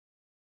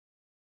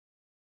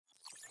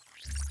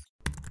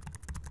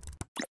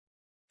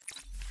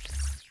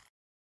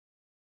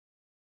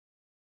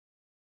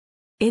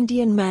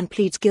Indian man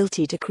pleads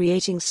guilty to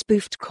creating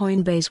spoofed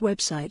Coinbase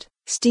website,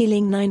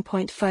 stealing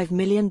 $9.5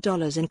 million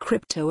in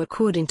crypto.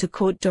 According to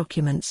court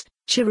documents,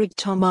 Chirag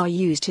Tomar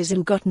used his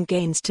ill-gotten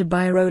gains to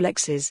buy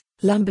Rolexes,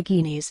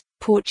 Lamborghinis,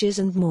 Porsches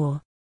and more.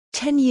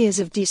 10 years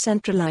of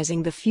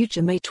decentralizing the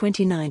future. May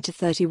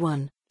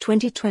 29–31,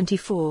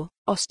 2024,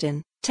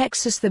 Austin,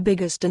 Texas. The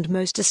biggest and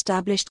most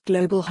established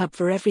global hub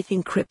for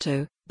everything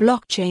crypto,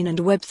 blockchain and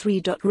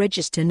Web3.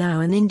 Register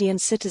now. An Indian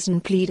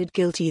citizen pleaded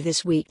guilty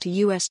this week to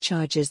U.S.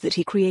 charges that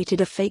he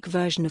created a fake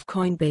version of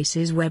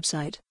Coinbase's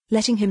website,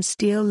 letting him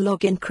steal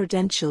login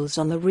credentials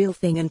on the real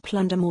thing and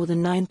plunder more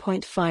than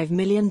 $9.5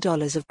 million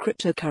of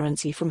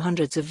cryptocurrency from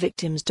hundreds of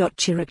victims.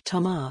 Chirag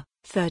Tomar,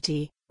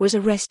 30, was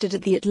arrested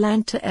at the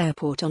Atlanta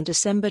airport on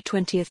December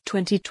 20,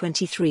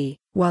 2023,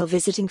 while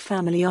visiting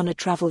family on a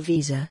travel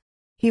visa.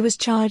 He was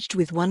charged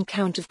with 1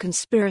 count of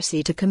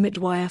conspiracy to commit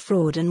wire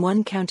fraud and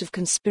 1 count of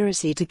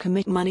conspiracy to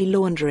commit money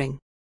laundering.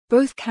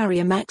 Both carry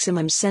a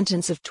maximum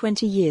sentence of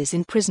 20 years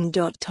in prison.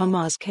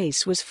 Tomar's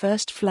case was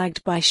first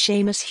flagged by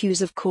Seamus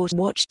Hughes of Court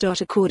Watch.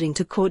 According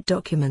to court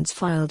documents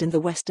filed in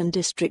the Western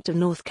District of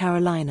North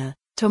Carolina,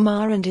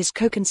 Tomar and his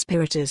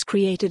co-conspirators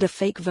created a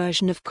fake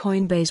version of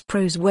Coinbase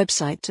Pro's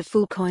website to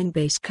fool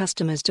Coinbase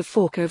customers to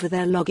fork over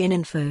their login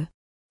info.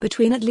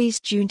 Between at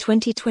least June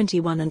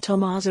 2021 and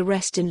Tomar's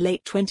arrest in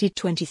late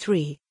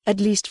 2023,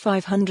 at least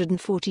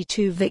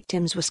 542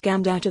 victims were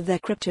scammed out of their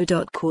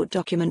crypto. Court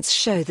documents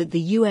show that the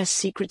U.S.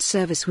 Secret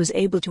Service was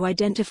able to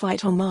identify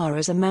Tomar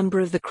as a member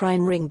of the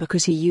crime ring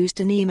because he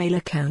used an email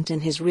account in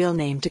his real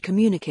name to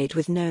communicate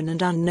with known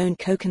and unknown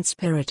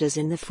co-conspirators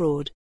in the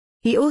fraud.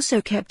 He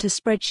also kept a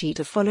spreadsheet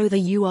to follow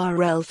the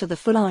URL for the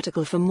full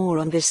article. For more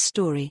on this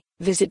story,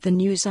 visit the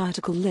news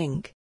article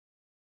link.